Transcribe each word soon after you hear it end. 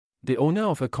the owner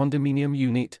of a condominium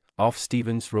unit off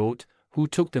Stevens Road, who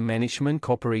took the management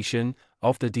corporation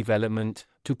of the development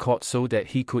to court so that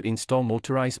he could install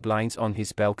motorized blinds on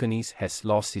his balconies, has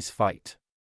lost his fight.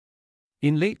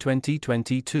 In late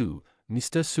 2022,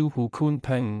 Mr. Su Hu Kun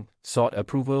Peng sought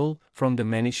approval from the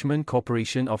management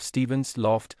corporation of Stevens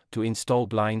Loft to install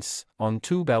blinds on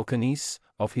 2 balconies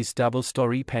of his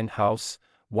double-story penthouse,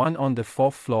 one on the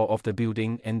 4th floor of the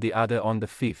building and the other on the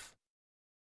 5th.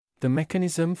 The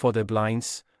mechanism for the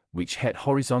blinds, which had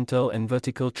horizontal and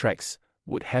vertical tracks,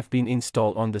 would have been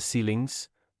installed on the ceilings,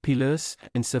 pillars,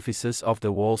 and surfaces of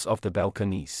the walls of the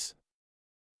balconies.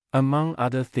 Among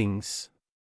other things,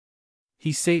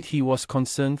 he said he was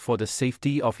concerned for the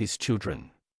safety of his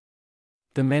children.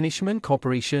 The management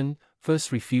corporation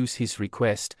first refused his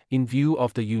request in view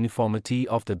of the uniformity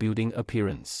of the building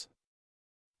appearance.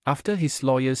 After his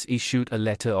lawyers issued a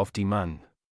letter of demand,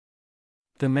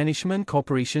 the management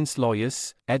corporation's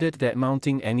lawyers added that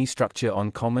mounting any structure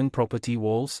on common property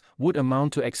walls would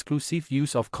amount to exclusive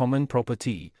use of common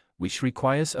property, which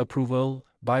requires approval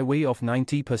by way of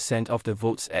 90% of the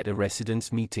votes at a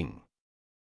residents' meeting.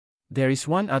 There is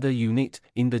one other unit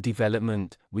in the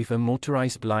development with a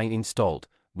motorized blind installed,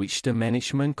 which the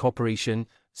management corporation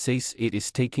says it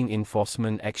is taking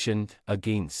enforcement action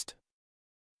against.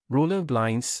 Roller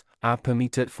blinds are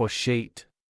permitted for shade,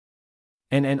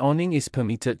 and an awning is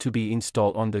permitted to be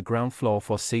installed on the ground floor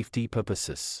for safety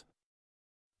purposes.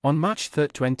 On March 3,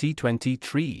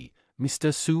 2023,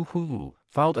 Mr. Su Hu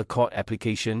filed a court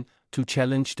application to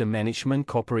challenge the management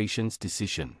corporation's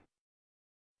decision.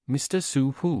 Mr.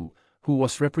 Su Hu, who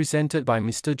was represented by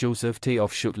Mr. Joseph Tay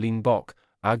of Shutlin Bok,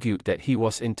 argued that he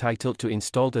was entitled to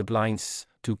install the blinds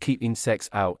to keep insects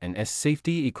out and as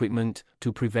safety equipment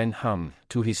to prevent harm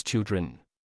to his children,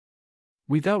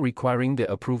 without requiring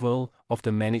the approval of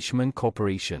the management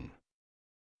corporation.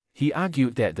 He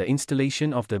argued that the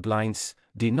installation of the blinds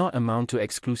did not amount to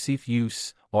exclusive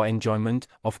use or enjoyment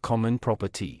of common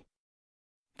property.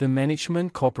 The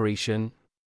management corporation,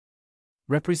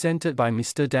 represented by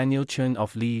Mr. Daniel Chen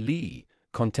of Li,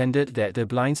 contended that the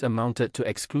blinds amounted to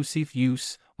exclusive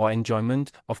use or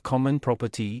enjoyment of common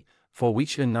property, for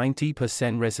which a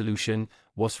 90% resolution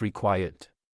was required.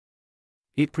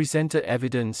 It presented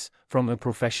evidence from a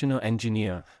professional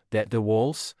engineer that the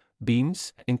walls,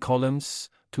 beams, and columns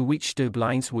to which the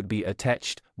blinds would be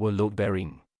attached were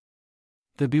load-bearing.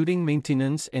 The Building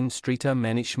Maintenance and Strata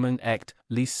Management Act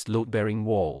lists load-bearing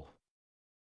wall,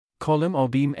 column or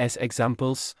beam as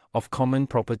examples of common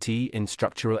property and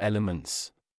structural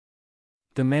elements.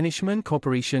 The management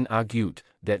corporation argued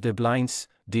that the blinds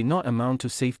did not amount to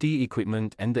safety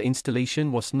equipment and the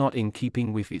installation was not in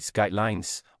keeping with its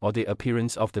guidelines or the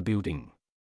appearance of the building.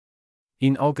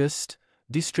 In August,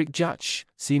 District Judge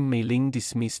Sim Mei Ling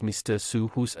dismissed Mr. Su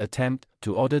Hu's attempt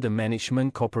to order the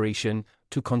management corporation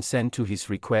to consent to his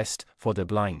request for the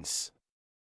blinds.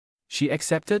 She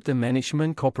accepted the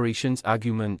management corporation's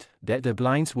argument that the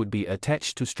blinds would be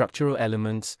attached to structural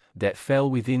elements that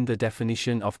fell within the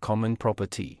definition of common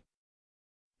property.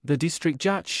 The district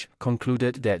judge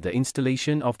concluded that the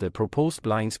installation of the proposed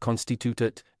blinds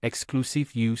constituted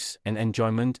exclusive use and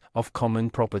enjoyment of common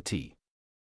property.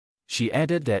 She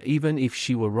added that even if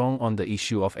she were wrong on the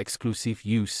issue of exclusive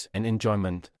use and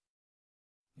enjoyment,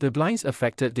 the blinds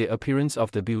affected the appearance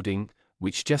of the building,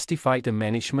 which justified the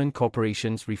management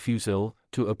corporation's refusal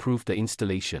to approve the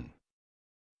installation.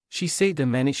 She said the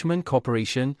management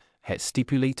corporation had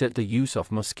stipulated the use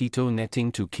of mosquito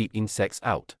netting to keep insects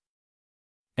out,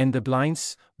 and the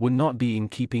blinds would not be in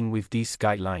keeping with these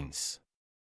guidelines.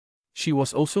 She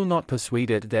was also not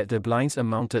persuaded that the blinds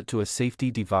amounted to a safety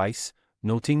device,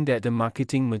 noting that the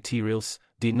marketing materials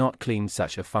did not claim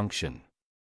such a function.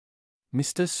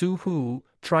 Mr. Su Hu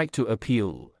tried to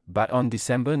appeal, but on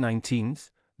December 19,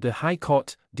 the High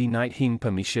Court denied him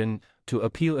permission to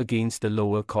appeal against the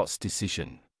lower court's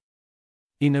decision.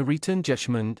 In a written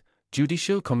judgment,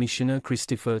 Judicial Commissioner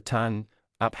Christopher Tan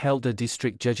upheld the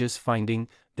district judge's finding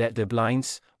that the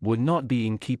blinds would not be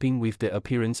in keeping with the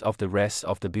appearance of the rest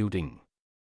of the building.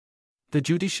 The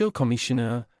Judicial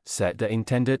Commissioner said the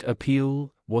intended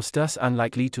appeal was thus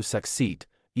unlikely to succeed,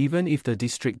 even if the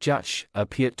district judge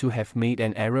appeared to have made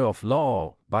an error of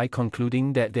law by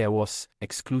concluding that there was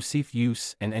exclusive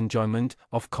use and enjoyment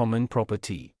of common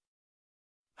property.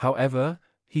 However,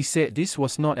 he said this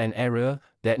was not an error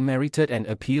that merited an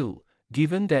appeal,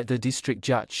 given that the district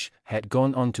judge had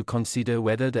gone on to consider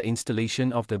whether the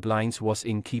installation of the blinds was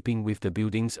in keeping with the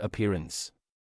building's appearance.